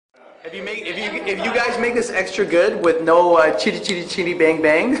If you guys make this extra good with no chitty chitty chitty bang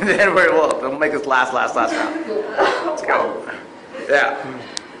bang, then we'll make this last round. Let's go. Yeah.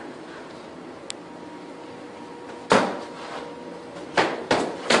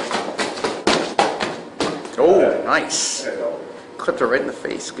 Oh, nice. Clipped her right in the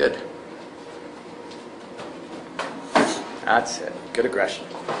face. Good. That's it. Good aggression.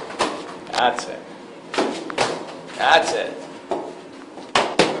 That's it. That's it.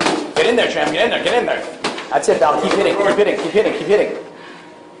 Get in there, Tram. Get in there. Get in there. That's it, Val. Keep hitting. Keep hitting. Keep hitting. Keep hitting.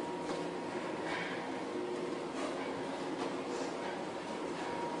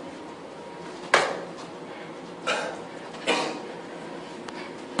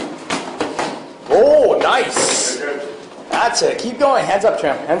 Oh, nice. That's it. Keep going. Hands up,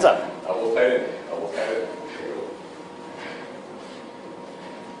 Tram. Hands up. I will fight it. I will fight it.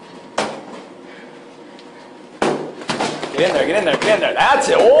 Get in there. Get in there. Get in there. That's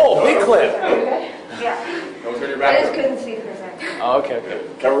it. Oh, big clip. Okay. Yeah. Don't turn your back. I just couldn't see for a second. Oh, okay, okay.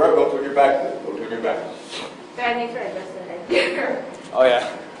 Cover up. Don't turn your back. Don't turn your back. But I make sure I adjust the head. Oh, yeah.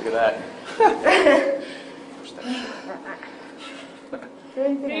 Look at that.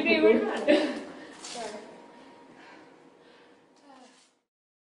 Maybe we're done.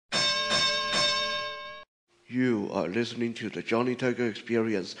 You are listening to the Johnny Tiger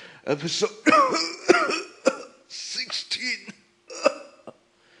Experience, episode 16.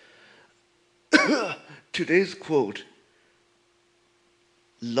 Today's quote: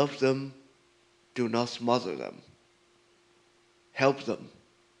 love them, do not smother them. Help them,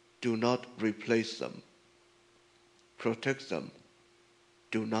 do not replace them. Protect them,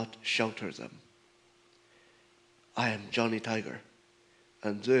 do not shelter them. I am Johnny Tiger,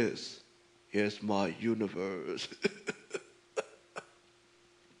 and this is my universe.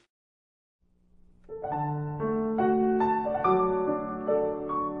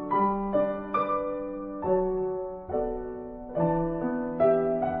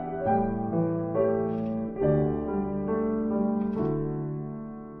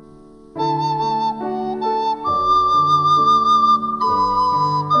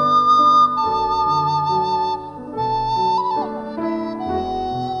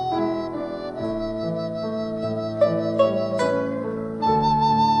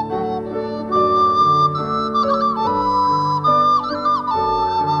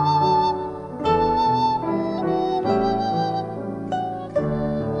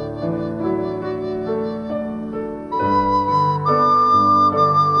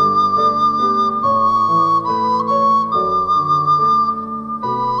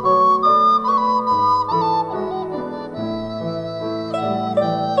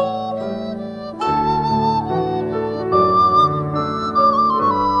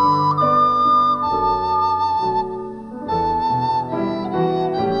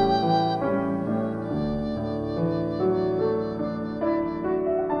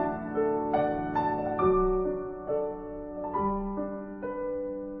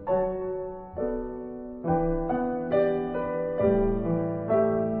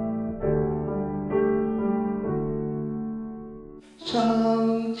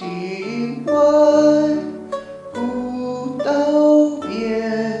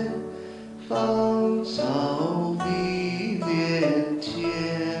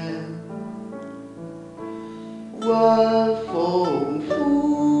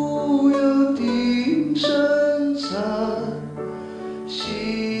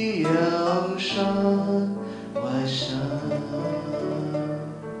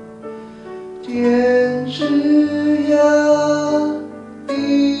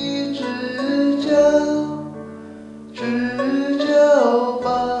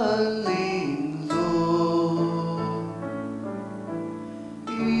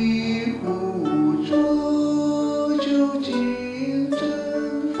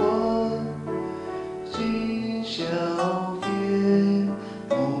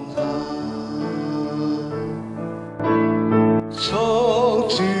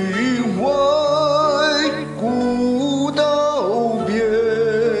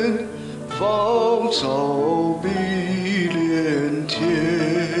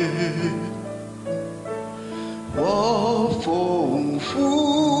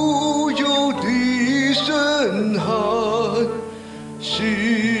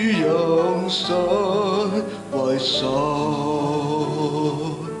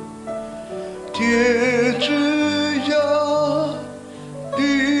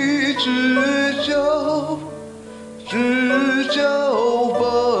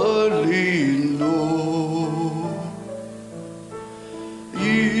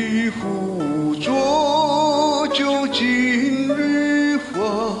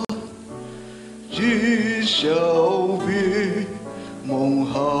 小别梦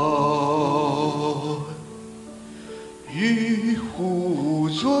海，一壶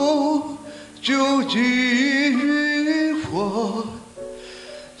浊酒尽余欢，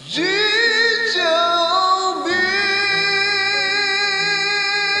今朝别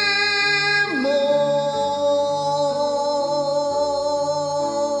梦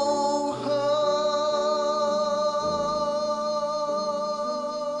海。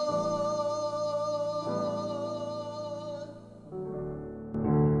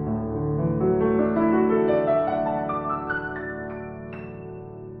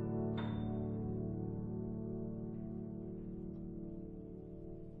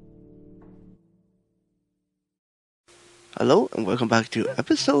Hello and welcome back to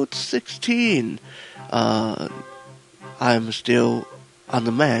episode 16. I'm still on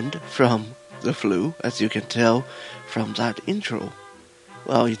the mend from the flu, as you can tell from that intro.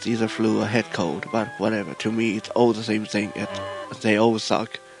 Well, it's either flu or head cold, but whatever. To me, it's all the same thing. They all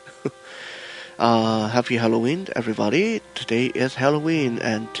suck. Happy Halloween, everybody. Today is Halloween,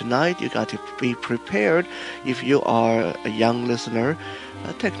 and tonight you got to be prepared if you are a young listener.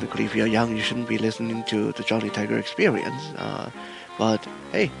 Technically, if you're young, you shouldn't be listening to the Johnny Tiger Experience. But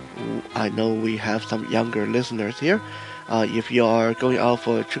hey, I know we have some younger listeners here. If you are going out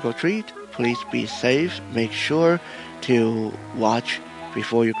for a trick-or-treat, please be safe. Make sure to watch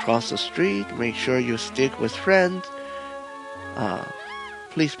before you cross the street. Make sure you stick with friends.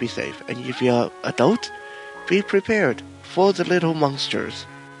 Please be safe. And if you're adult, be prepared for the little monsters.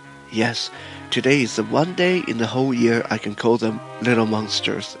 Yes, today is the one day in the whole year I can call them little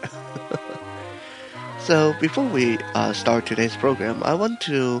monsters. So before we start today's program, I want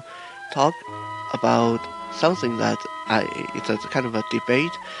to talk about something that it's a kind of a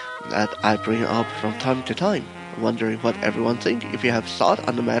debate that I bring up from time to time, wondering what everyone thinks. If you have thought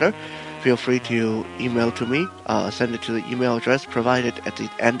on the matter, feel free to email to me, send it to the email address provided at the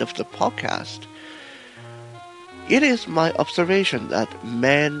end of the podcast. It is my observation that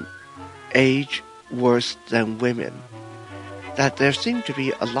men age worse than women, that there seem to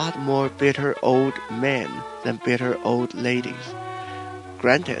be a lot more bitter old men than bitter old ladies.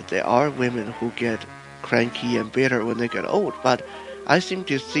 Granted, there are women who get cranky and bitter when they get old, but I seem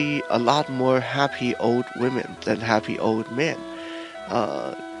to see a lot more happy old women than happy old men,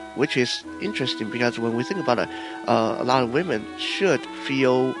 which is interesting because when we think about it, a lot of women should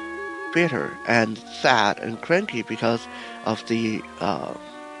feel bitter and sad and cranky because of the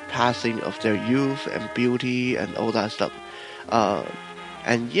passing of their youth and beauty and all that stuff.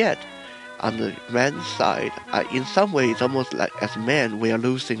 And yet, on the men's side, in some ways, it's almost like as men, we are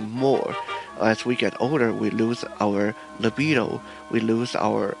losing more. As we get older, we lose our libido, we lose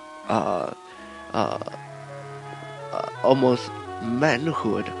our almost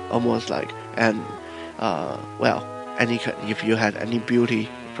manhood, almost like, and if you had any beauty,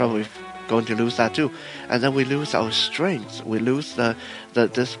 probably going to lose that too. And then we lose our strength, we lose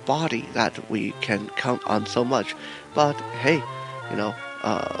this body that we can count on so much. But hey,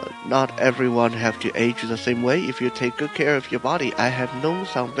 not everyone have to age the same way. If you take good care of your body, I have known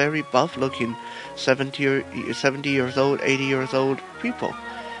some very buff looking 70 years old, 80 years old people.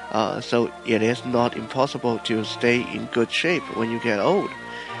 So it is not impossible to stay in good shape when you get old.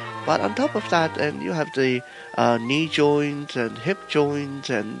 But on top of that, and you have the knee joints and hip joints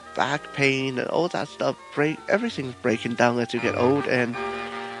and back pain and all that stuff. Everything's breaking down as you get old, and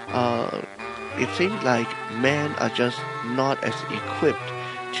it seems like men are just not as equipped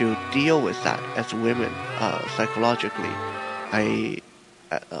to deal with that as women psychologically.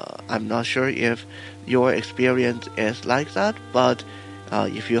 I'm not sure if your experience is like that, but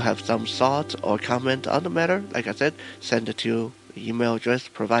if you have some thoughts or comment on the matter, like I said, send it to the email address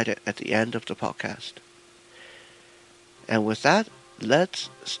provided at the end of the podcast. And with that, let's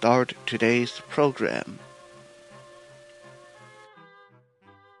start today's program.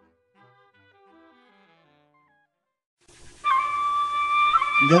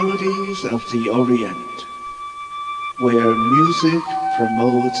 Melodies of the Orient, where music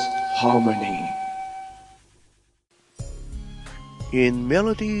promotes harmony. In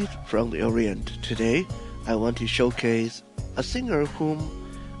Melodies from the Orient today, I want to showcase a singer whom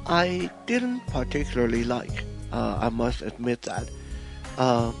I didn't particularly like. I must admit that.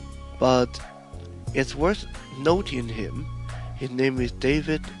 But it's worth noting him. His name is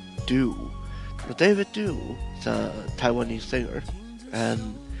David Du. Now, David Du is a Taiwanese singer,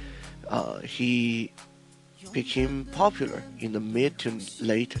 and he became popular in the mid to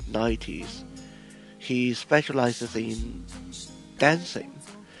late 90s. He specializes in dancing.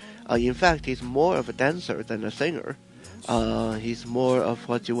 In fact, he's more of a dancer than a singer. He's more of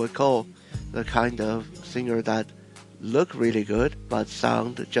what you would call the kind of singer that look really good but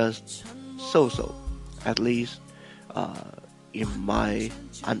sound just so-so, at least in my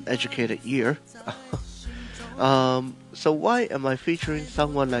uneducated ear. So why am I featuring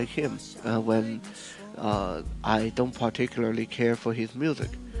someone like him when I don't particularly care for his music?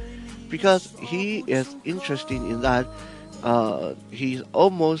 Because he is interesting in that he's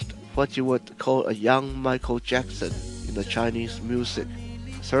almost what you would call a young Michael Jackson in the Chinese music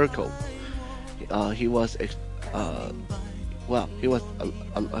circle. He was he was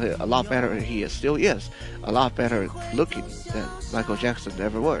a lot better. He still is a lot better looking than Michael Jackson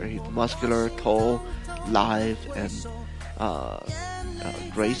ever were. He's muscular, tall, lithe, and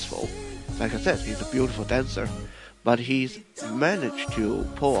graceful. Like I said, he's a beautiful dancer, but he's managed to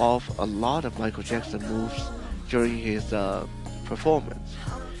pull off a lot of Michael Jackson moves during his performance.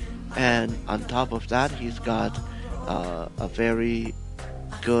 And on top of that, he's got a very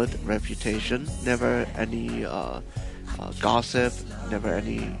good reputation. Never any gossip, never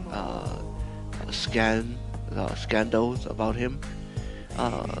any scandals about him,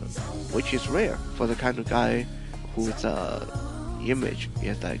 which is rare for the kind of guy whose image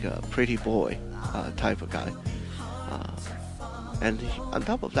is like a pretty boy type of guy. And on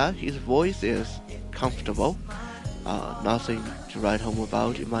top of that, his voice is comfortable. Nothing to write home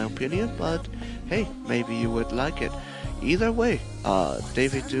about, in my opinion, but hey, maybe you would like it. Either way,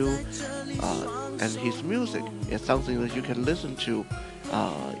 David Du and his music is something that you can listen to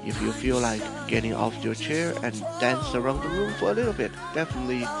if you feel like getting off your chair and dance around the room for a little bit.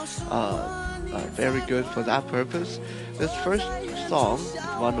 Definitely very good for that purpose. This first song is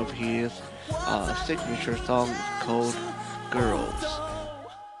one of his signature songs called Girls.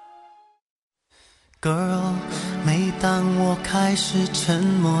 Girl, 每当我开始沉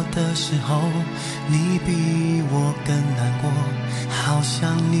默的时候，你比我更难过，好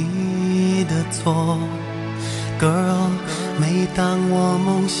像你的错。Girl， 每当我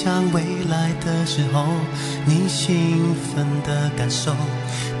梦想未来的时候，你兴奋的感受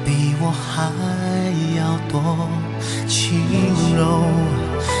比我还要多，轻柔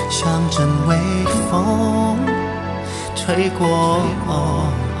像阵微风吹过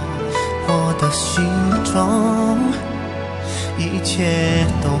我的心中，一切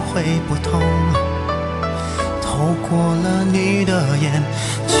都会不同。透过了你的眼，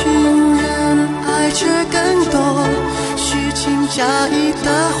情人爱却更多，虚情假意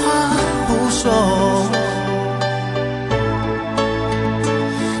的话不说，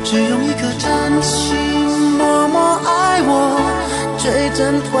只用一颗真心默默爱我，最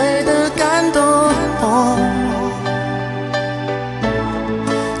珍贵的感动，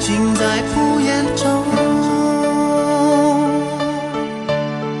尽在不言中。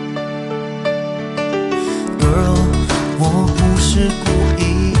Girl， 我不是故意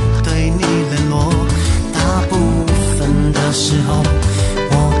对你冷落，大部分的时候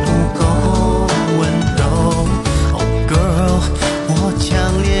我不够温柔。Oh girl， 我强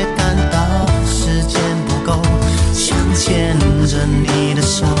烈感到时间不够，想牵着你的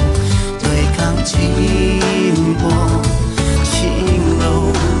手，对抗寂寞，轻柔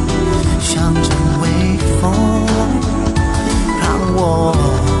像阵微风，让我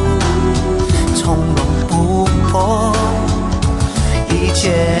从容不迫，一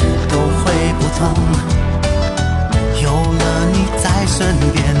切都会不同。有了你在身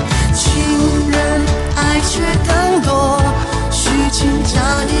边，情人爱却更多，虚情假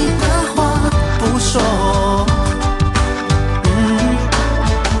意的话不说，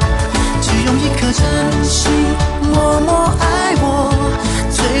只用一颗真心默默爱我，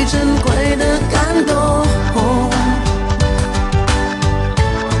最珍贵的感动，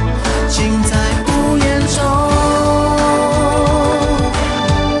尽在不言中。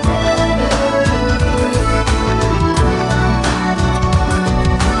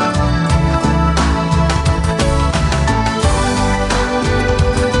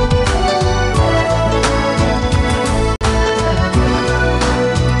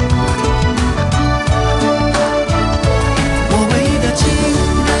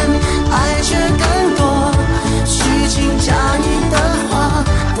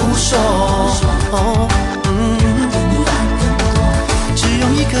只用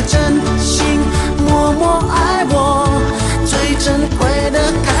一颗真心默默爱我，最珍贵的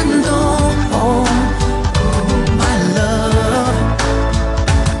感动。My love，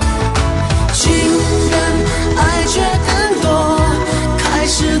 情人爱却更多，开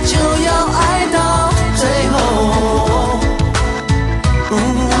始就要爱到最后。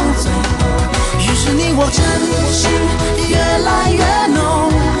于是你我真心越来越浓，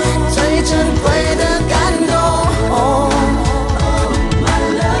最珍贵的感动。My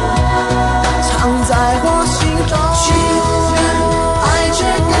love，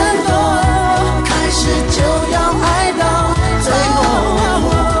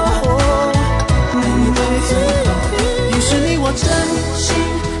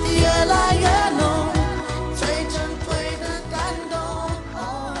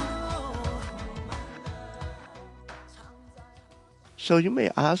 So you may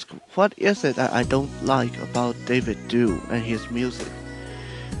ask, what is it that I don't like about David Du and his music?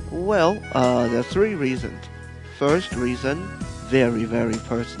 Well, there are 3 reasons. First reason, very, very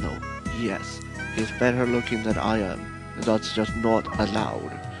personal. Yes, he's better looking than I am. That's just not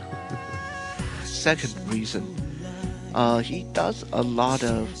allowed. Second reason, he does a lot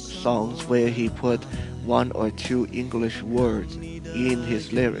of songs where he put 1 or 2 English words in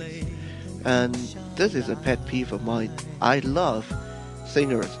his lyrics. And this is a pet peeve of mine. I love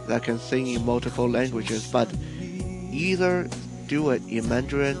singers that can sing in multiple languages, but either do it in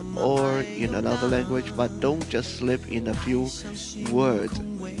Mandarin or in another language, but don't just slip in a few words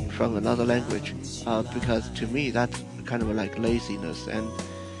from another language, because to me that's kind of like laziness and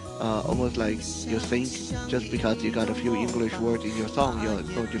almost like you think just because you got a few English words in your song you're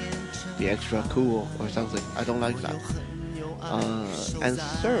going to be extra cool or something. I don't like that. And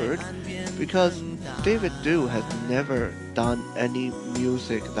third, because David Du has never done any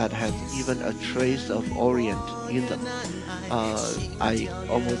music that has even a trace of Orient in them. I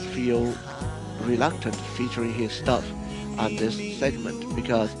almost feel reluctant featuring his stuff on this segment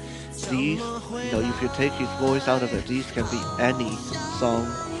because these, if you take his voice out of it, these can be any song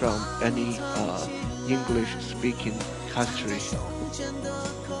from any English-speaking country.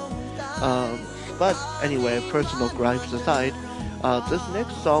 But anyway, personal gripes aside, this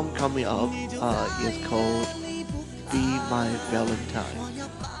next song coming up is called Be My Valentine.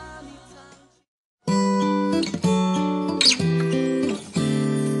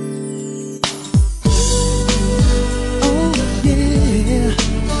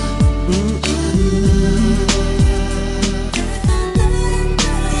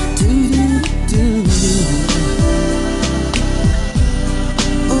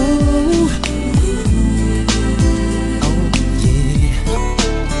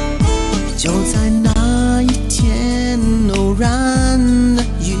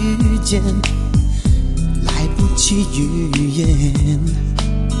来不及预言，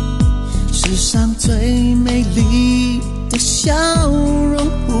世上最美丽的笑容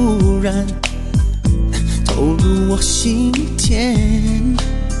忽然投入我心田，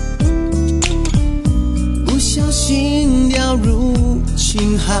不小心掉入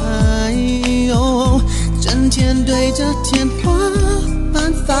情海，整天对着天花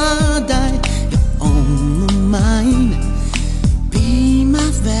板发呆。On my mind, be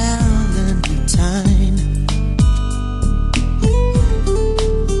my Valentine。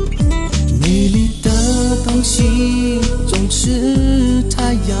 美丽的东西总是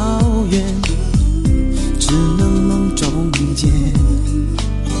太遥远，只能梦中见，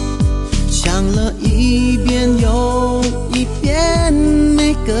想了一遍又一遍，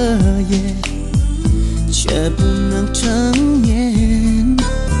每个夜却不能成眠，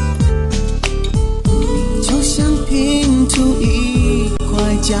就像拼图一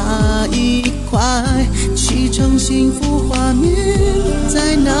块加一块，砌成幸福画面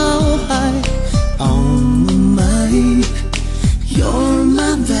在脑海。On my mind, you're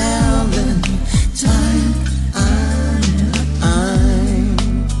my Valentine。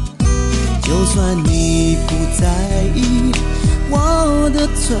 就算你不在意我的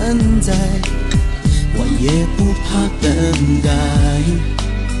存在，我也不怕等待。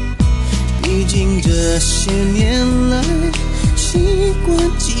毕竟这些年来习惯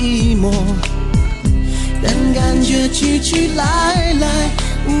寂寞，但感觉去去来来，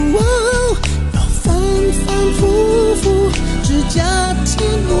要反反复复，只加添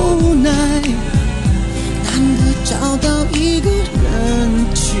无奈。难得找到一个人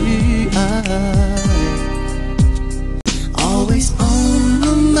去爱。 Always on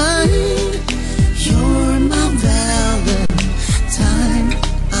my mind, you're my Valentine。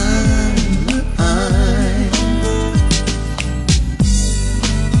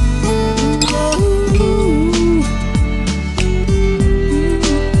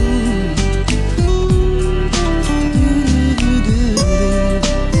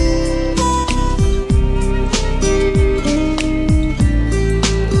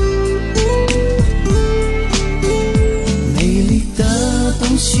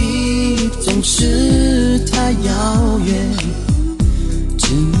 总是太遥远，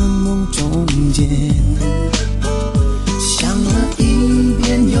只能梦中见，想了一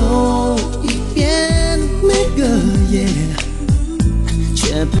遍又一遍，每个夜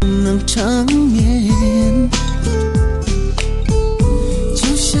却不能成眠，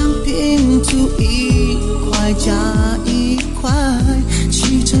就像拼图一块加一块，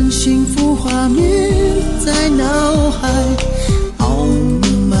砌成幸福画面在脑海。On my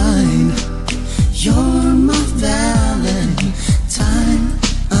mind, you're my Valentine。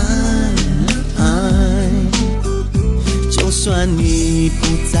 就算你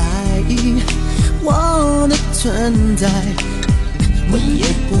在，我也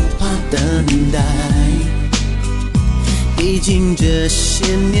不怕等待。毕竟这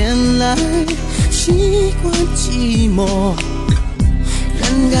些年来习惯寂寞，让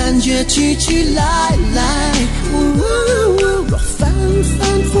感觉去去来来，若反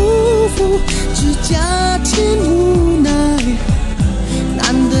反复复，只加添无奈，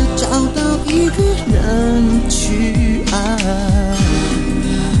难得找到一个人去爱。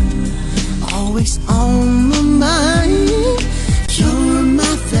Always on my mind, you're my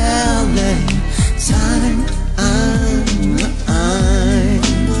valentine.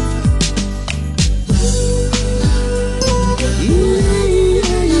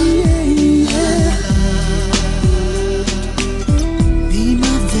 Be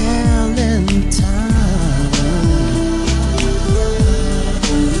my valentine.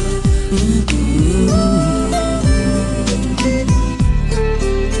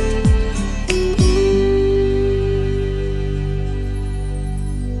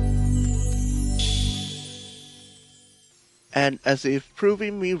 And as if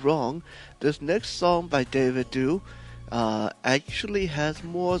proving me wrong, this next song by David Du actually has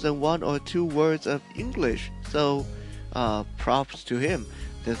more than 1 or 2 words of English. So props to him.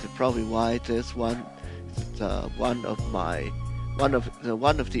 This is probably why this one is one of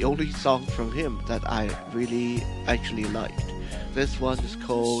the only songs from him that I really actually liked. This one is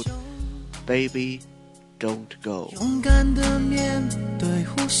called Baby Don't Go. 勇敢地面对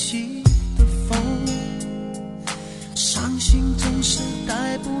呼吸的风，伤心总是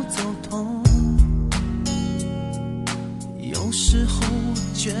带不走痛。有时候我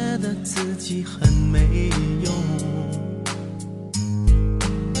觉得自己很没用，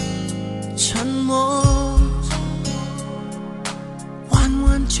沉默完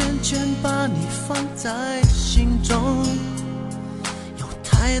完全全把你放在心中，有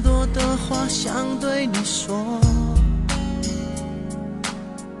太多的话想对你说，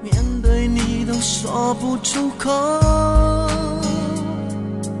面对你都说不出口。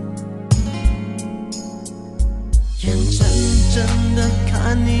眼睁睁地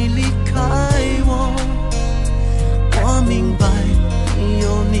看你离开我，我明白你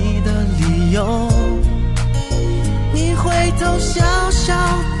有你的理由。你回头笑笑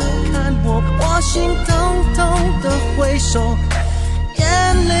地看我，我心痛痛地挥手，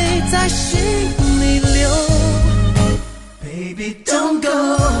眼泪在心里流。Baby don't go,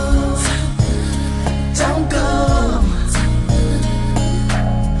 don't go.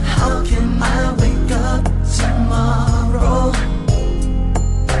 How can I wake up tomorrow?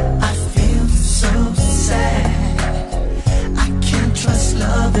 I feel so sad, I can't trust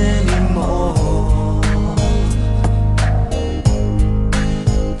love anymore.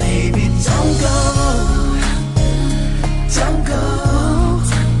 Baby don't go, don't go.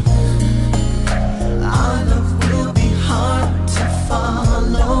 Our love will be hard to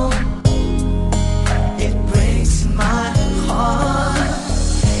follow. It breaks my heart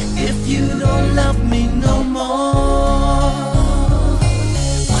if you don't love me no more.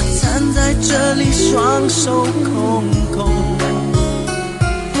 我站在这里双手空空，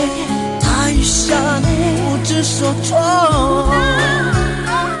大雨下不知所措，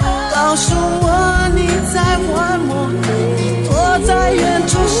告诉我你在玩我，你躲在远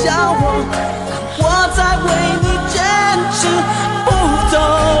处笑我，我在为你坚持不走。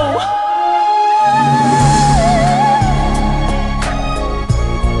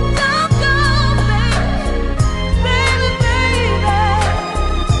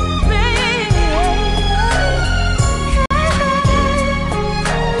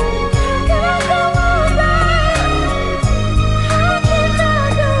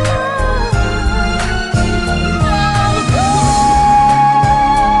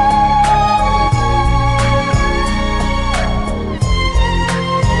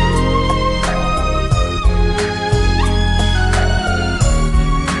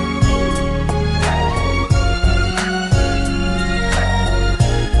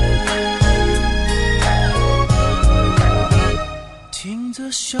挺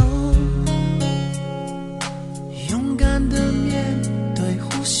着胸，勇敢地面对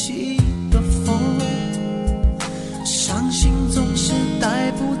呼吸的风，伤心总是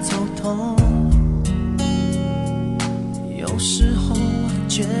带不走痛。有时候我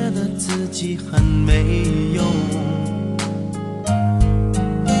觉得自己很没用，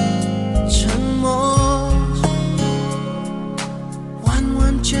沉默完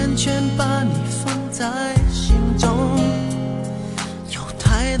完全全把你放在心中，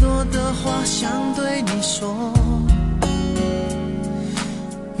太多的话想对你说，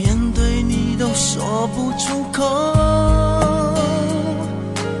面对你都说不出口。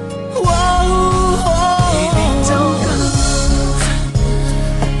Baby don't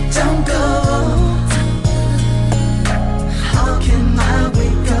don't go. How can I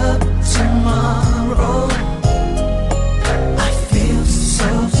wake up tomorrow? I feel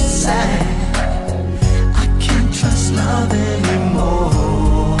so sad. I can't trust love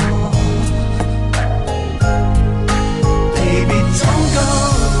anymore. Baby, don't go.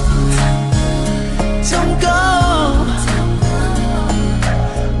 Don't go.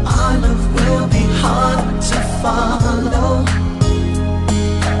 Our love will be hard to follow.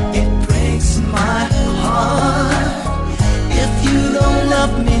 It breaks my heart if you don't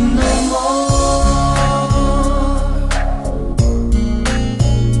love me no more.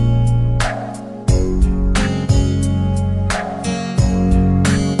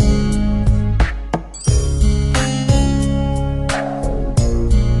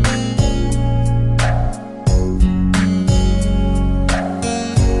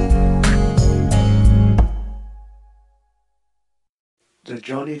 The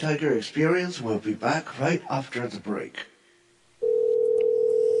Johnny Tiger Experience will be back right after the break.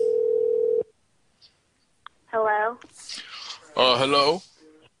 Hello? Hello?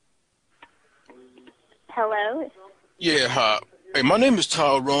 Hello? Yeah, hi. Hey, my name is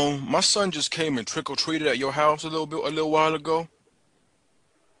Tyrone. My son just came and trick-or-treated at your house a little while ago.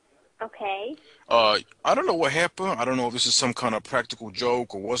 Okay. I don't know what happened. I don't know if this is some kind of practical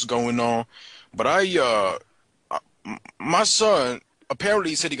joke or what's going on, but my son, apparently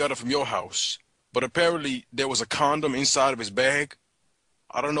he said he got it from your house, but apparently there was a condom inside of his bag.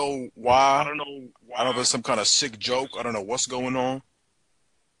 I don't know why. I don't know if it's some kind of sick joke. I don't know what's going on.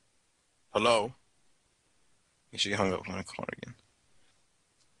 Hello? She hung up on the call again.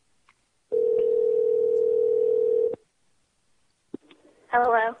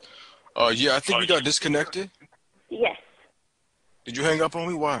 Hello? Yeah, I think we got disconnected. Yes. Did you hang up on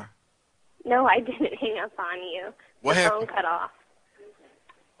me? Why? No, I didn't hang up on you. What the happened? phone cut off.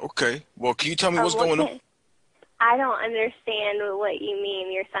 Okay. Well, can you tell me what's going on? I don't understand what you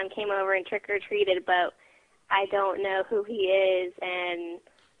mean. Your son came over and trick-or-treated, but I don't know who he is and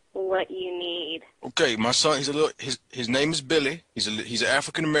what you need. Okay, my son, his name is Billy. He's an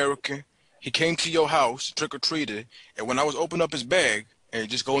African American. He came to your house, trick-or-treated, and when I was opening up his bag and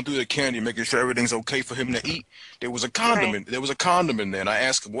just going through the candy, making sure everything's okay for him to eat, there was a condom Right. there was a condom in there, and I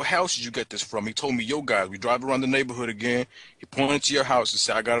asked him, what house did you get this from? He told me, yo guys, we drive around the neighborhood again. He pointed to your house and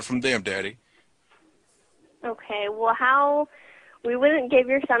said, I got it from them, Daddy. Okay, well, we wouldn't give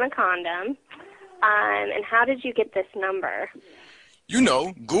your son a condom, and how did you get this number? You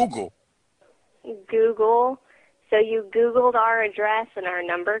know, Google. Google? So you Googled our address and our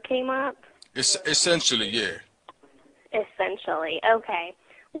number came up? Essentially, yeah. Essentially. Okay.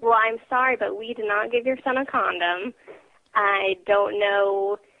 Well, I'm sorry, but we did not give your son a condom. I don't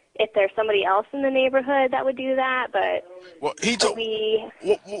know if there's somebody else in the neighborhood that would do that, but Well, he told we...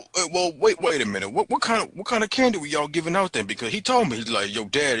 Well, wait a minute. What kind of candy were y'all giving out then? Because he told me, he's like, yo,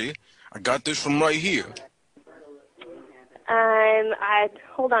 Daddy, I got this from right here.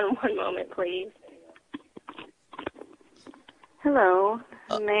 Hold on one moment, please. Hello.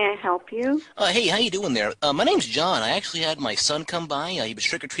 May I help you? Hey, how you doing there? My name's John. I actually had my son come by. He was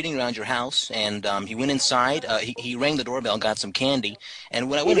trick-or-treating around your house, and he went inside. He rang the doorbell, got some candy, and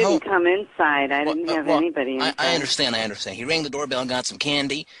when I went home... He didn't come inside. I didn't have anybody inside. I understand. He rang the doorbell and got some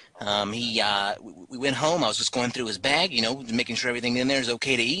candy. We went home. I was just going through his bag, you know, making sure everything in there is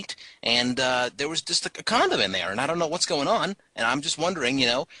okay to eat, and there was just a condom in there, and I don't know what's going on, and I'm just wondering, you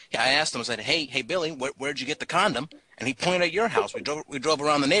know. I asked him, I said, hey, Billy, where'd you get the condom? And he pointed at your house. We drove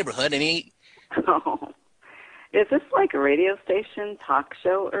around the neighborhood, and he... Oh. Is this like a radio station, talk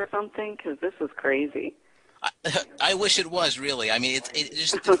show or something? Because this is crazy. I wish it was, really. I mean,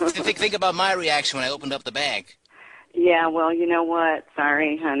 just think about my reaction when I opened up the bag. Yeah, well, you know what?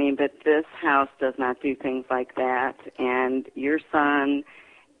 Sorry, honey, but this house does not do things like that. And your son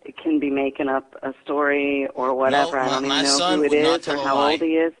can be making up a story or whatever. No, I don't my even know son who it would not is tell or a how lie. old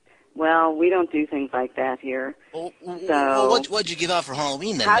he is. Well, we don't do things like that here. Well, what'd you give out for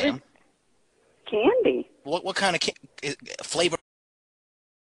Halloween then, ma'am? Candy. What kind of flavor?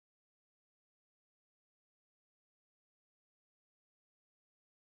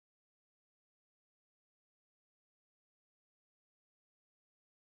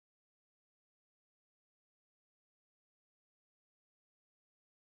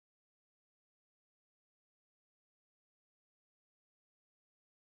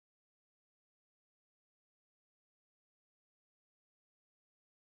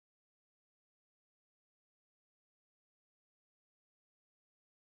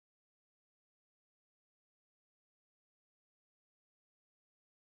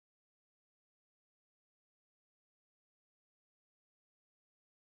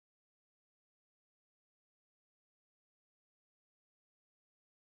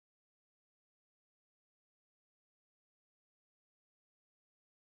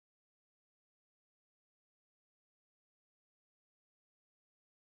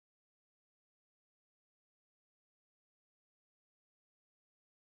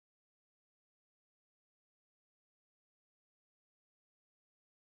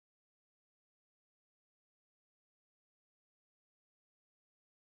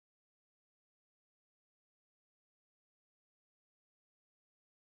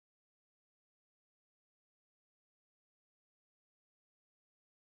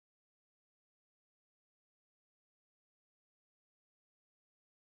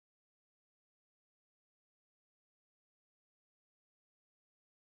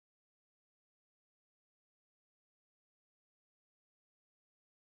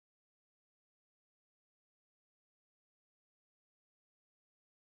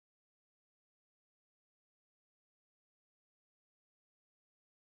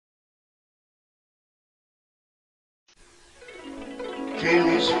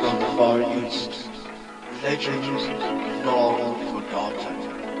 Tales from the Far East, legends long forgotten.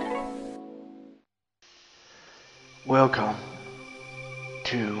 Welcome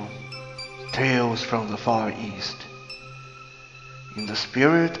to Tales from the Far East. In the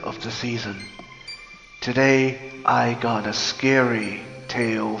spirit of the season, today I got a scary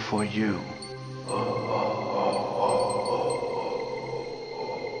tale for you.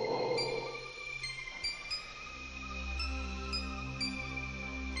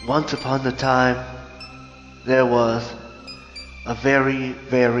 Once upon a time, there was a very,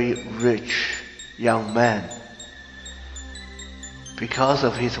 very rich young man. Because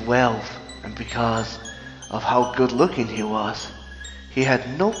of his wealth and because of how good looking he was, he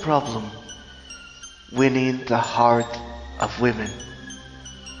had no problem winning the heart of women.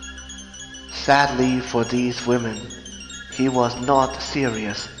 Sadly for these women, he was not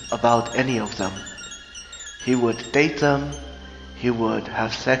serious about any of them. He would date them, he would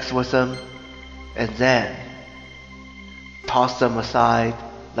have sex with them, and then toss them aside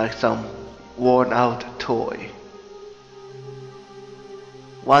like some worn out toy.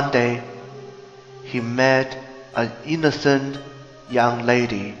 One day, he met an innocent young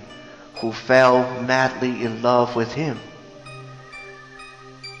lady who fell madly in love with him.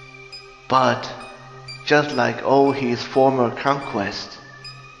 But just like all his former conquests,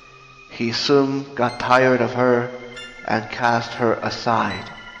 he soon got tired of her and cast her aside.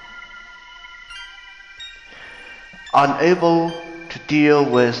 Unable to deal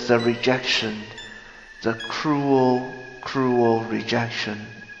with the rejection, the cruel, cruel rejection,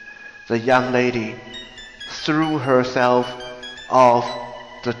 the young lady threw herself off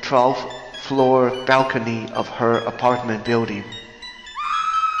the 12th floor balcony of her apartment building.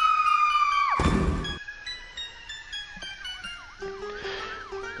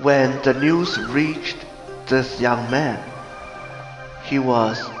 When the news reached this young man, he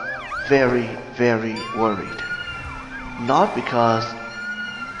was very, very worried. Not because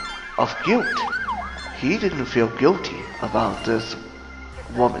of guilt. He didn't feel guilty about this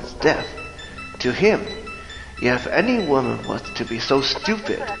woman's death. To him, if any woman was to be so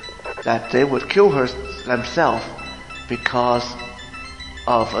stupid that they would kill themselves because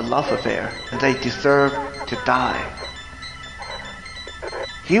of a love affair, they deserve to die.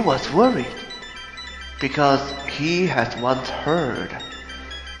 He was worried because he had once heard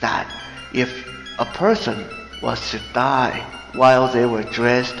that if a person was to die while they were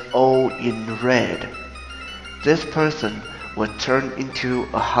dressed all in red, this person would turn into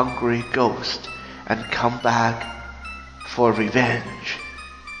a hungry ghost and come back for revenge.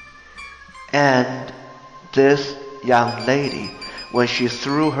 And this young lady, when she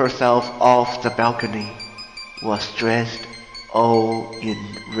threw herself off the balcony, was dressed all in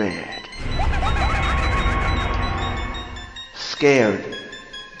red. Scared,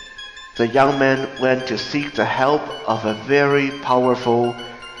 the young man went to seek the help of a very powerful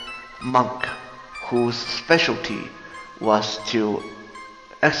monk whose specialty was to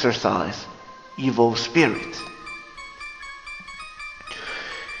exorcise evil spirits.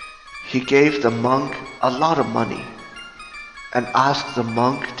 He gave the monk a lot of money and asked the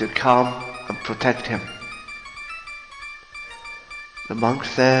monk to come and protect him. The monk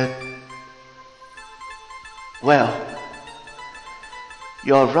said, "Well,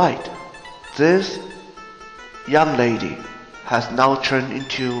 you're right. This young lady has now turned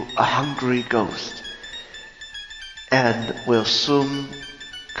into a hungry ghost and will soon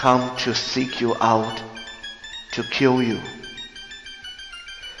come to seek you out to kill you.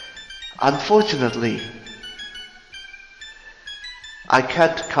 Unfortunately, I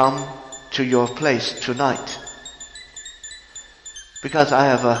can't come to your place tonight because I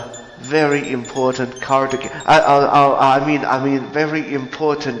have a very important card. I mean, very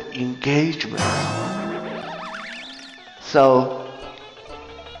important engagement. So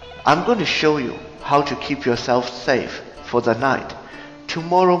I'm going to show you how to keep yourself safe for the night.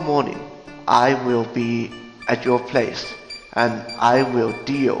 Tomorrow morning, I will be at your place, and I will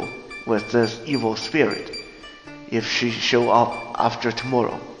deal with this evil spirit if she show up after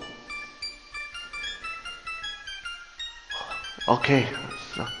tomorrow." Okay,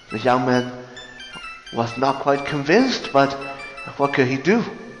 so the young man was not quite convinced, but what could he do?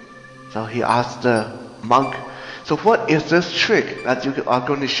 So he asked the monk, "So what is this trick that you are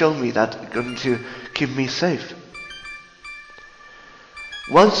going to show me that's going to keep me safe?"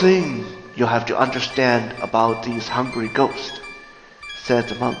 "One thing you have to understand about these hungry ghosts," said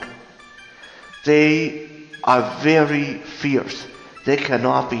the monk. "They are very fierce. They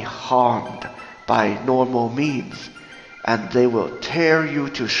cannot be harmed by normal means, and they will tear you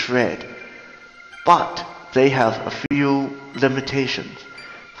to shreds. But they have a few limitations.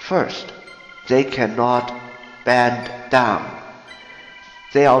 First, they cannot bend down.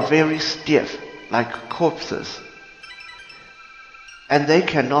 They are very stiff, like corpses. And they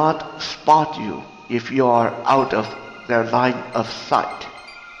cannot spot you if you are out of their line of sight.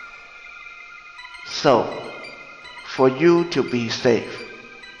 So, for you to be safe,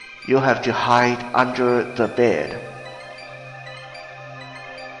 you have to hide under the bed.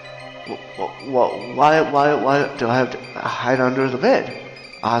 Why do I have to hide under the bed?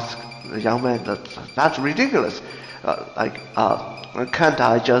 Asked the young man. That's ridiculous. Can't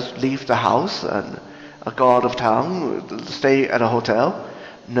I just leave the house and go out of town, stay at a hotel?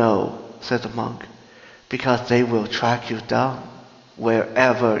 No, said the monk, because they will track you down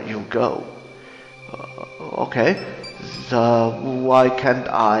wherever you go. Okay, so why can't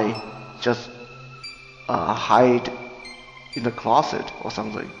I just hide in the closet or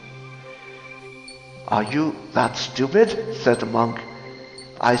something? Are you that stupid? Said the monk.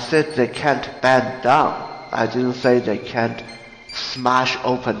 I said they can't bend down. I didn't say they can't smash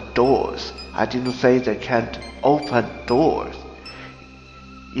open doors. I didn't say they can't open doors.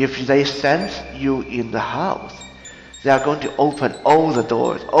 If they sense you in the house, they are going to open all the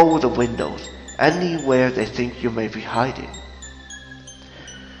doors, all the windows, anywhere they think you may be hiding.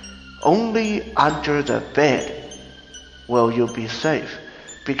 Only under the bed will you be safe,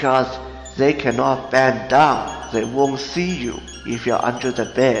 because they cannot bend down. They won't see you if you're under the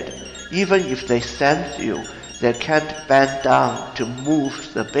bed. Even if they sense you, they can't bend down to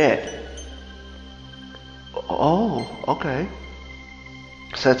move the bed. Oh, okay,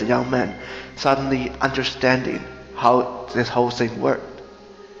 said the young man, suddenly understanding how this whole thing worked.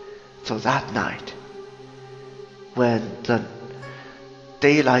 So that night, when the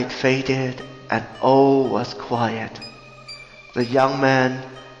daylight faded and all was quiet, the young man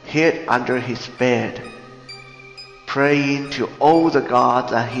hid under his bed, praying to all the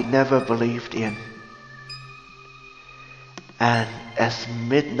gods that he never believed in. And as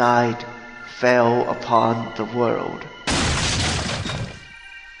midnight fell upon the world,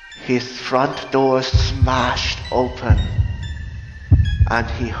 his front door smashed open, and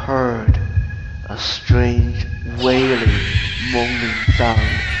he heard a strange wailing, moaning sound,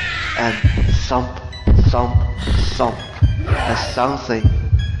 and thump, thump, thump, as something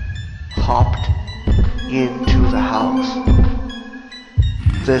hopped into the house.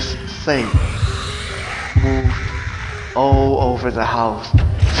 This thing moved all over the house,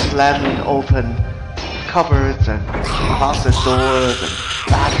 slamming open cupboards and closet doors and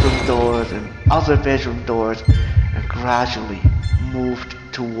bathroom doors and other bedroom doors, and gradually moved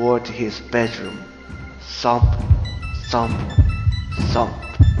toward his bedroom. Thump, thump, thump.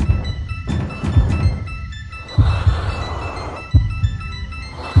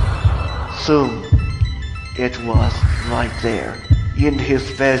 Soon it was right there in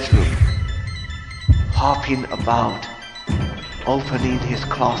his bedroom, hopping about, opening his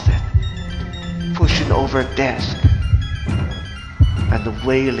closet, pushing over a desk, and the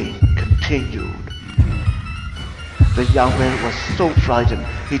wailing continued. The young man was so frightened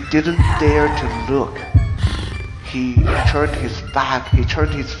he didn't dare to look. He turned his back, he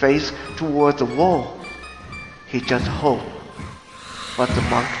turned his face toward the wall. He just hoped what the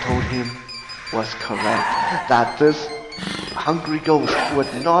monk told him was correct, that this hungry ghost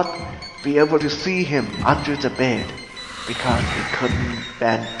would not be able to see him under the bed, because he couldn't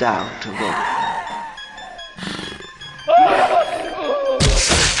bend down to look.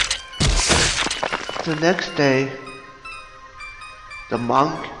 The next day, the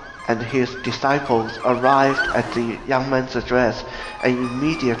monk and his disciples arrived at the young man's address and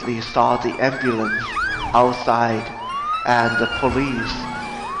immediately saw the ambulance outside and the police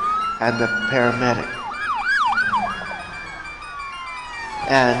and the paramedic.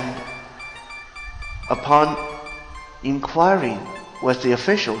 And upon inquiring with the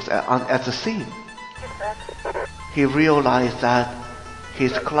officials at the scene, he realized that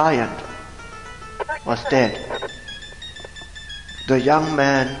his client was dead. The young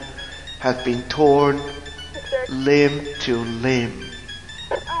man had been torn limb to limb.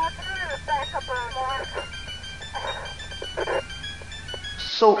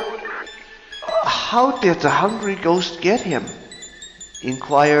 So, how did the hungry ghost get him?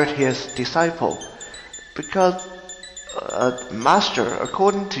 Inquired his disciple. Because, Master,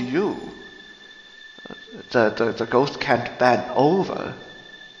 according to you, the ghost can't bend over.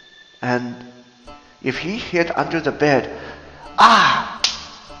 And if he hid under the bed,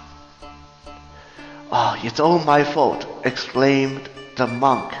 Oh, it's all my fault, exclaimed the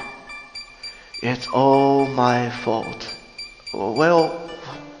monk. It's all my fault. Well,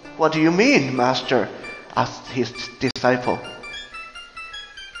 what do you mean, Master? asked his disciple,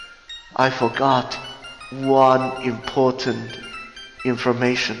 I forgot one important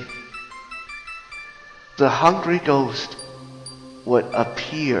information. The hungry ghost would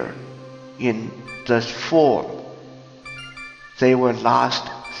appear in the form they were last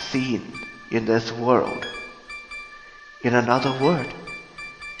seen in this world. In another word,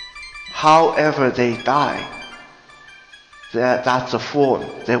 however they die, that's the form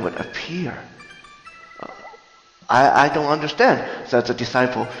they would appear. I don't understand, said the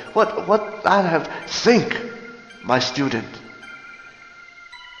disciple. What I have think, my student.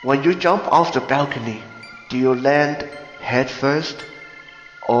 When you jump off the balcony, do you land head first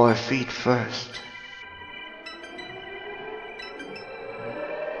or feet first?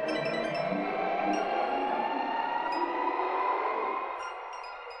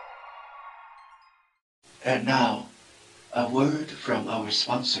 And now, a word from our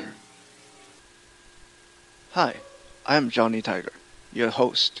sponsor. Hi, I'm Johnny Tiger, your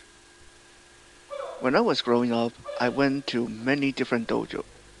host. When I was growing up, I went to many different dojos,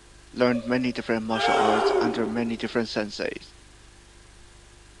 learned many different martial arts under many different senseis.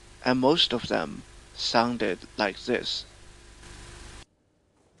 And most of them sounded like this.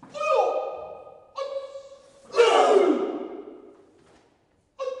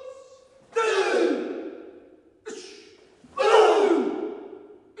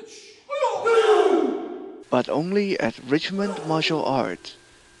 But only at Richmond Martial Arts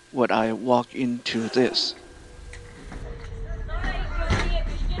would I walk into this.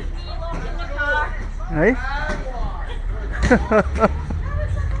 Hey?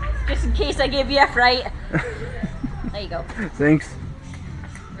 Just in case I give you a fright. There you go. Thanks.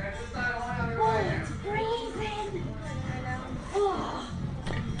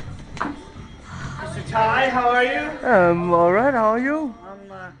 Mr. Ty, how are you? I'm alright, how are you?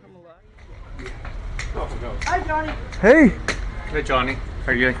 I'm alive. Hi, Johnny. Hey! Hey, Johnny.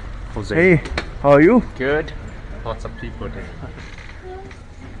 How are you? Jose. Hey, how are you? Good. Lots of people there.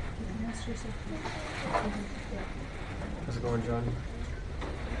 How's it going, Johnny?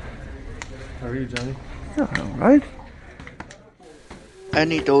 How are you, Johnny? Alright.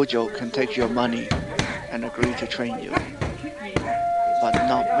 Any dojo can take your money and agree to train you, but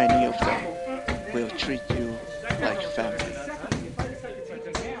not many of them will treat you like family.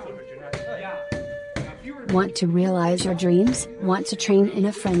 Want to realize your dreams? Want to train in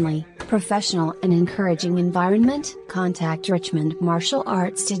a friendly, professional and encouraging environment? Contact Richmond Martial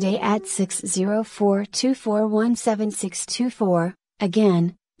Arts today at 604-241-7624.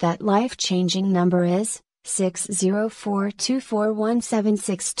 Again, that life-changing number is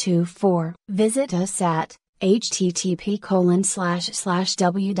 604-241-7624. Visit us at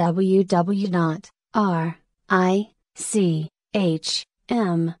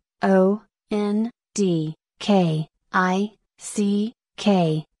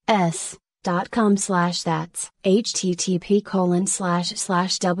That's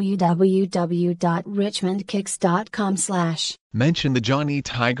http://www.richmondkicks.com/. Mention the Johnny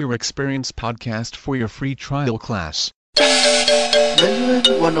Tiger Experience podcast for your free trial class.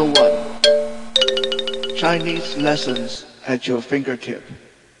 Mandarin 101. Chinese lessons at your fingertip.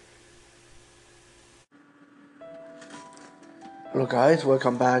 Hello guys,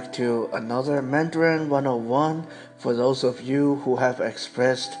 welcome back to another Mandarin 101 for those of you who have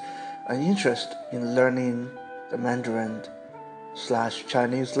expressed an interest in learning the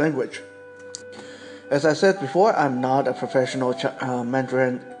Mandarin/Chinese language. As I said before, I'm not a professional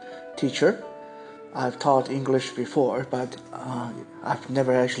Mandarin teacher. I've taught English before, but I've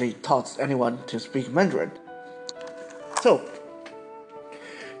never actually taught anyone to speak Mandarin. So,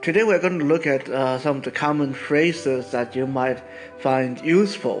 today we're going to look at some of the common phrases that you might find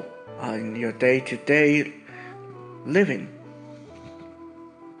useful in your day-to-day living.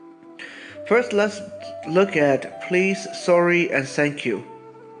 First, let's look at please, sorry, and thank you.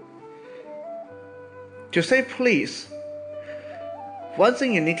 To say please, one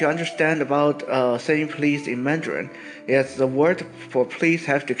thing you need to understand about saying please in Mandarin is the word for please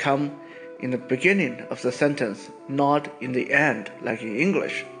have to come in the beginning of the sentence, not in the end like in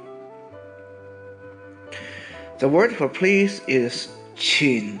English. The word for please is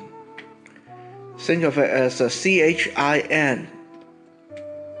qin. Think of it as a C-H-I-N.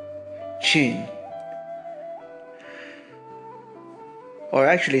 Qin. Or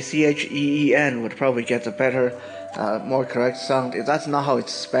actually C-H-E-E-N would probably get a better, more correct sound. That's not how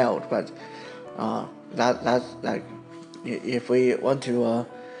it's spelled, but that's like, if we want to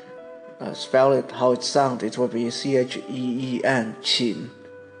spell it how it sounds, it would be C-H-E-E-N, qin.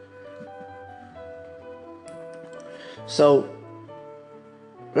 So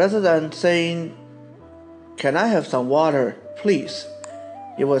rather than saying can I have some water, please?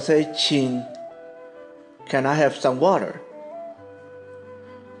 You will say 请 can I have some water?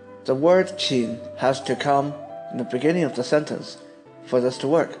 The word 请 has to come in the beginning of the sentence for this to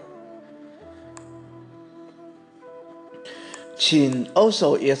work. 请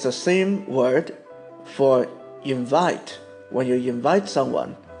also is the same word for invite. When you invite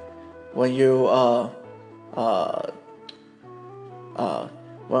someone, when you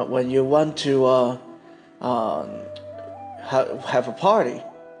when you want to have a party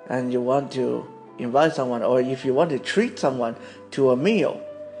and you want to invite someone, or if you want to treat someone to a meal.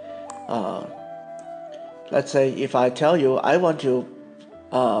 Let's say if I tell you I want to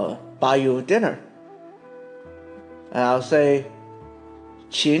buy you dinner, and I'll say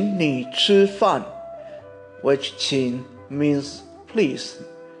请你吃饭, which 请 means please,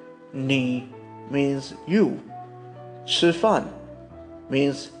 你 means you, 吃饭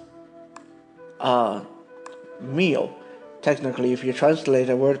means meal. Technically, if you translate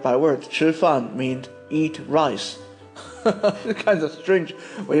it word by word, 吃饭 means eat rice. It's kind of strange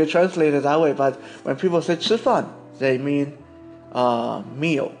when you translate it that way, but when people say 吃饭, they mean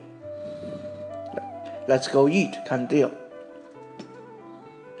meal. Let's go eat, kind of deal.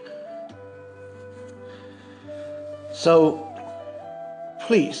 So,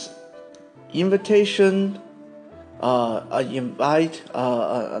 please, invitation, invite,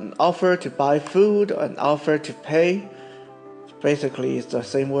 an offer to buy food, an offer to pay, basically it's the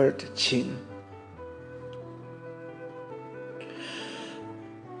same word, 请.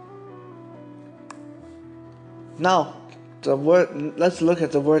 Now, let's look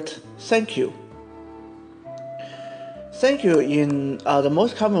at the word thank you. Thank you in the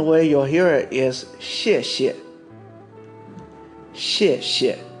most common way you'll hear it is 谢谢. 谢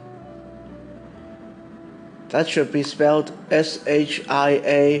谢. That should be spelled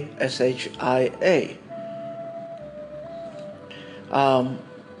S-H-I-A, S-H-I-A.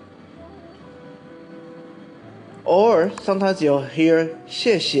 Or sometimes you'll hear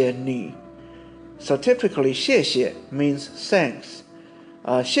谢谢你. So typically 谢谢 means thanks.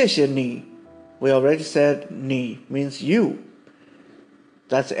 谢谢你, we already said 你 means you.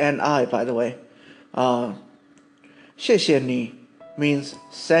 That's N-I, by the way. 谢谢你 means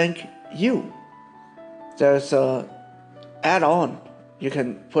thank you. There's a add-on you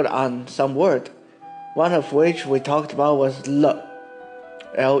can put on some word, one of which we talked about was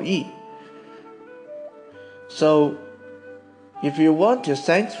L-E. So if you want to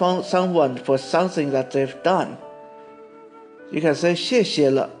thank someone for something that they've done, you can say 谢谢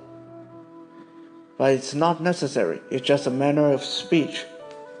了, but it's not necessary. It's just a manner of speech.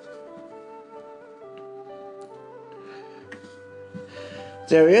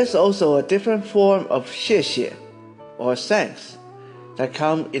 There is also a different form of 谢谢 or thanks that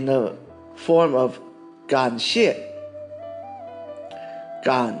come in the form of 感谢.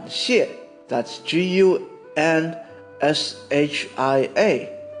 感谢, that's G-U-N-S-H-I-A.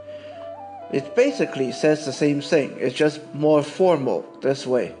 It basically says the same thing, it's just more formal this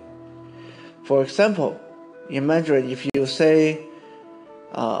way. For example, in Mandarin, if you say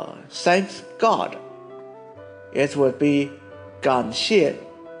thanks God, it would be 感谢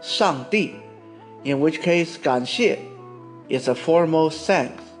上帝, in which case 感谢 is a formal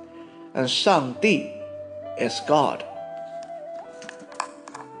thanks, and 上帝 is God.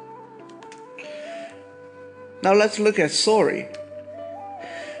 Now let's look at sorry.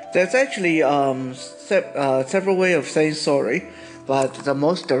 There's actually several ways of saying sorry, but the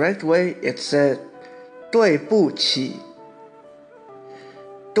most direct way it's said 对不起.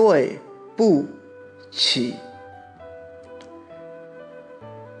 对不起.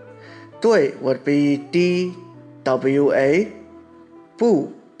 对 would be D-W-A,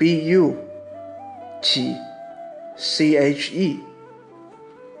 不 B-U, 起 C-H-E.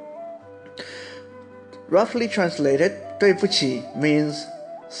 Roughly translated, 对不起 means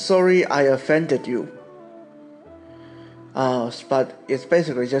sorry I offended you. But it's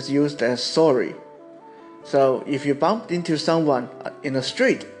basically just used as sorry. So if you bumped into someone in the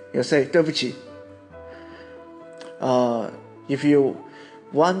street, you say 对不起. If you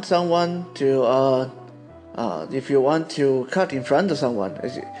want someone to if you want to cut in front of someone,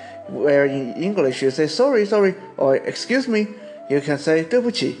 where in English you say sorry, sorry, or excuse me, you can say 对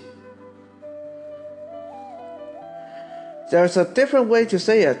不起. There's a different way to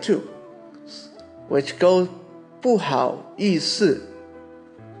say it too, which goes 不好意思.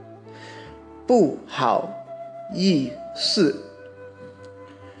 不好意思.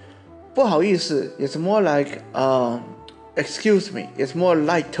 不好意思 is more like excuse me. It's more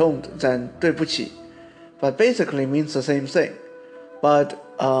light toned than 对不起, but basically means the same thing. But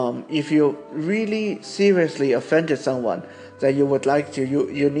if you really seriously offended someone, then you would like to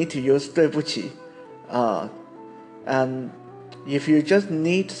you need to use 对不起. And if you just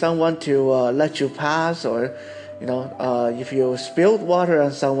need someone to let you pass, or if you spilled water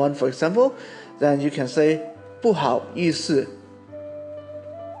on someone, for example, then you can say 不好意思.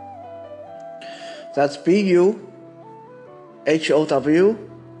 That's BUHOWYESE.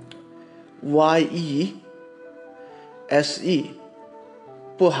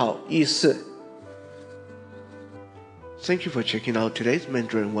 不好意思. Thank you for checking out today's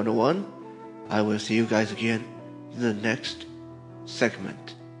Mandarin 101. I will see you guys again in the next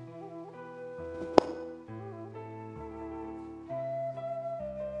segment.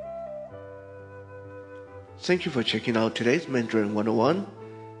 Thank you for checking out today's Mandarin 101.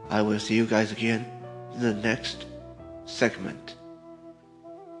 I will see you guys again in the next segment.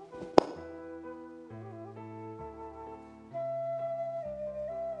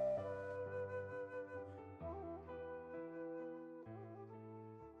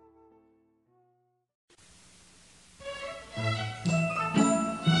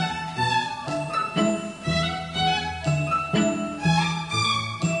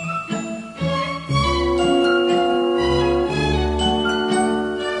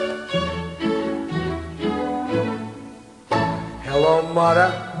 Hello,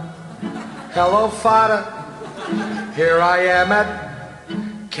 mother. Hello, father. Here I am at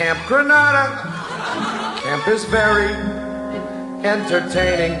Camp Granada. Camp is very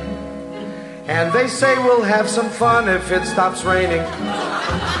entertaining, and they say we'll have some fun if it stops raining.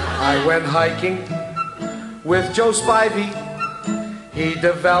 I went hiking with Joe Spivey. He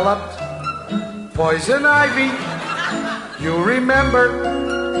developed poison ivy. You remember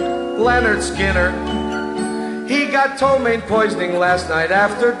Leonard Skinner? He got ptomaine poisoning last night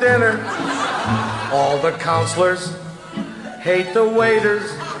after dinner. All the counselors hate the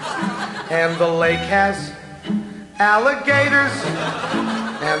waiters, and the lake has alligators,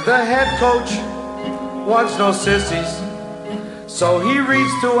 and the head coach wants no sissies, so he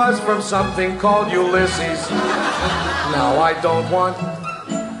reads to us from something called Ulysses. Now I don't want,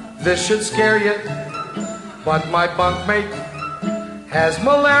 this should scare you, but my bunkmate has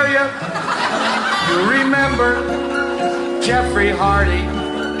malaria. You remember Jeffrey Hardy?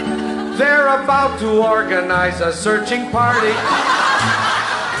 They're about to organize a searching party.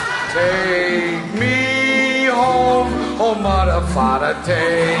 Take me home, oh mother, father,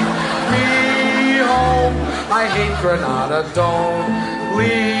 take me home. I hate Granada, don't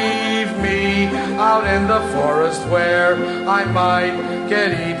leave me out in the forest where I might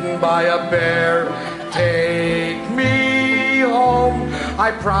get eaten by a bear. Take me home,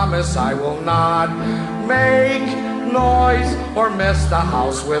 I promise I will not make noise or mess the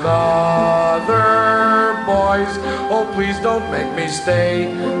house with other boys. Oh, please don't make me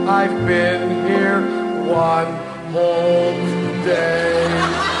stay. I've been here one whole day.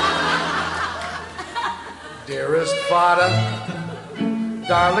 Dearest father,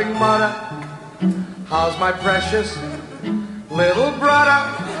 darling mother, how's my precious little brother?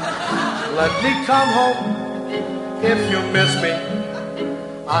 Let me come home if you miss me.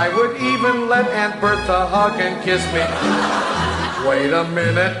 I would even let Aunt Bertha hug and kiss me. Wait a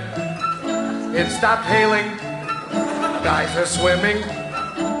minute, it stopped hailing. Guys are swimming,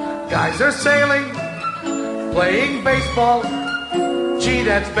 guys are sailing, playing baseball. Gee,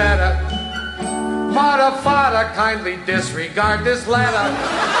 that's better. Mother, father, kindly disregard this letter.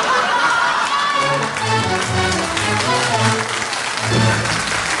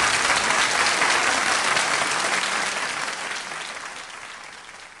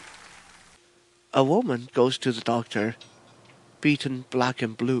 A woman goes to the doctor, beaten black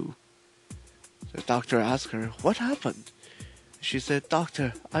and blue. The doctor asks her, "What happened?" She said,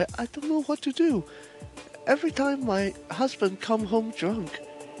 "Doctor, I don't know what to do. Every time my husband come home drunk,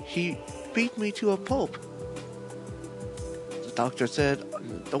 he beat me to a pulp." The doctor said,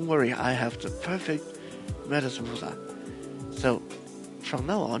 "Don't worry, I have the perfect medicine for that. So, from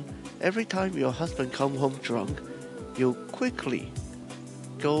now on, every time your husband come home drunk, you quickly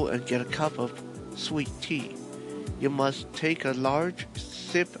go and get a cup of sweet tea. You must take a large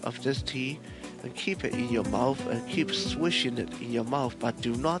sip of this tea and keep it in your mouth and keep swishing it in your mouth, but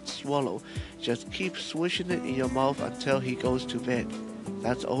do not swallow. Just keep swishing it in your mouth until he goes to bed.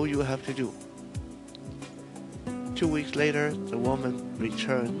 That's all you have to do." 2 weeks later, the woman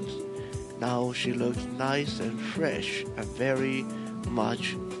returns. Now she looks nice and fresh and very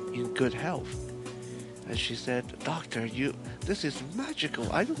much in good health. And she said, "Doctor, this is magical.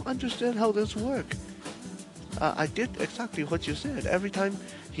 I don't understand how this works." I did exactly what you said. Every time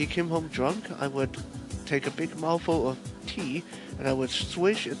he came home drunk, I would take a big mouthful of tea and I would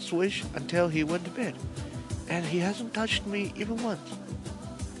swish and swish until he went to bed. And he hasn't touched me even once.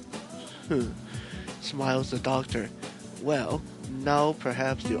 Smiles the doctor. Well, now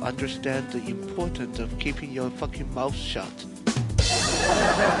perhaps you understand the importance of keeping your fucking mouth shut.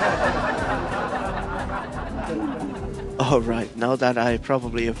 Alright, now that I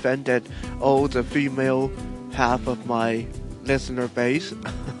probably offended all the female half of my listener base,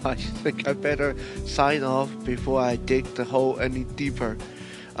 I think I better sign off before I dig the hole any deeper.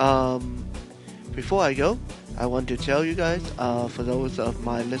 Before I go, I want to tell you guys, for those of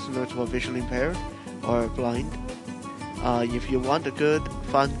my listeners who are visually impaired or blind, if you want a good,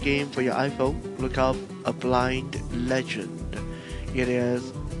 fun game for your iPhone, look up A Blind Legend. It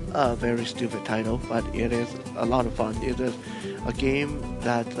is a very stupid title, but it is a lot of fun. It is a game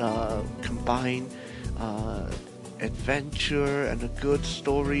that combines adventure and a good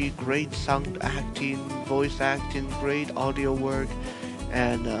story, great sound acting, voice acting, great audio work,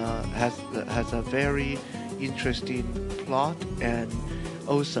 and has a very interesting plot, and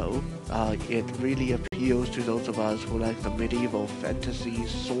also it really appeals to those of us who like the medieval fantasy,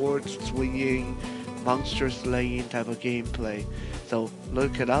 sword swinging, monster slaying type of gameplay. So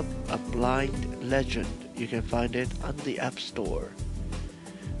look it up, A Blind Legend. You can find it on the App Store.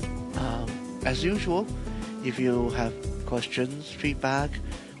 As usual, if you have questions, feedback,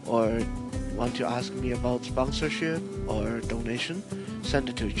 or want to ask me about sponsorship or donation, send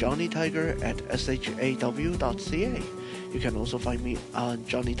it to johnnytiger@shaw.ca. You can also find me on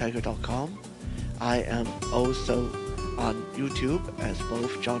johnnytiger.com. I am also on YouTube as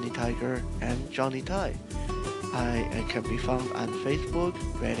both Johnny Tiger and Johnny Tai. I can be found on Facebook,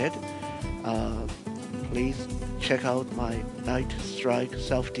 Reddit. Please check out my Night Strike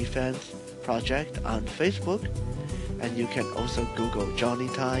Self-Defense project on Facebook, and you can also Google Johnny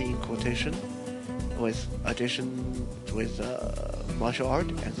Tai in quotation with addition with martial art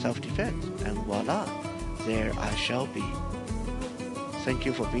and self-defense, and voila, there I shall be. Thank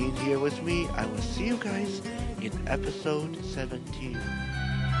you for being here with me. I will see you guys in episode 17.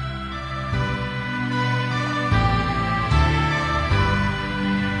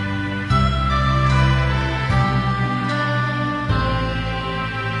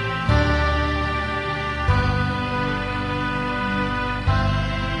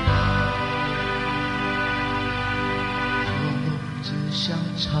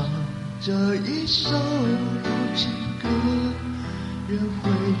这一首老情歌，愿回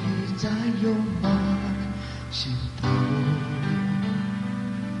忆再涌满心头。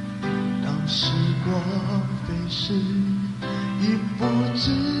当时光飞逝，已不知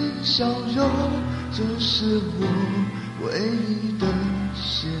笑容，这是我唯一的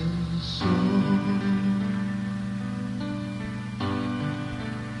线索。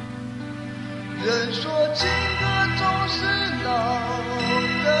人说情歌总是老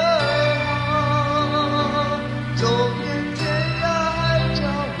的走遍天涯海角忘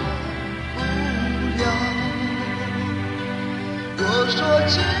不了，我说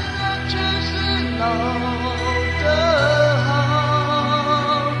情人却是老的好，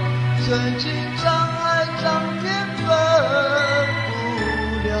曾经沧海桑田分不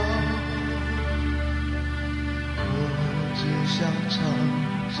了，我只想唱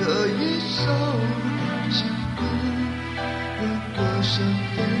这一首老情歌，让歌声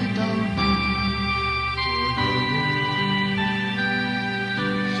飞到你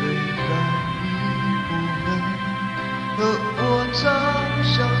和我长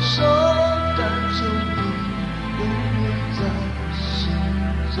相守，但求你永远在心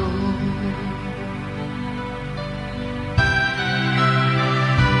中。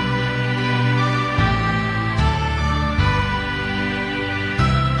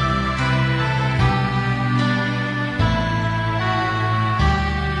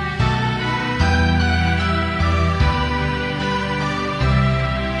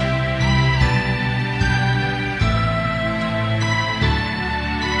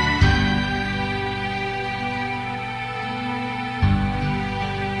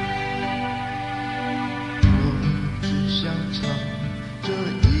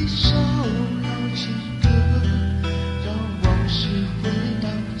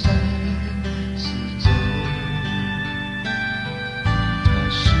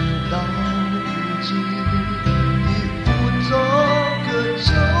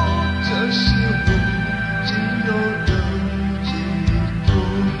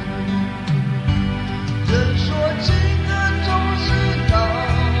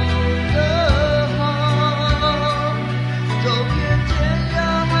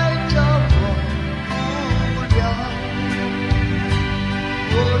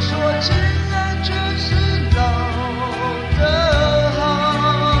说，亲爱，这是。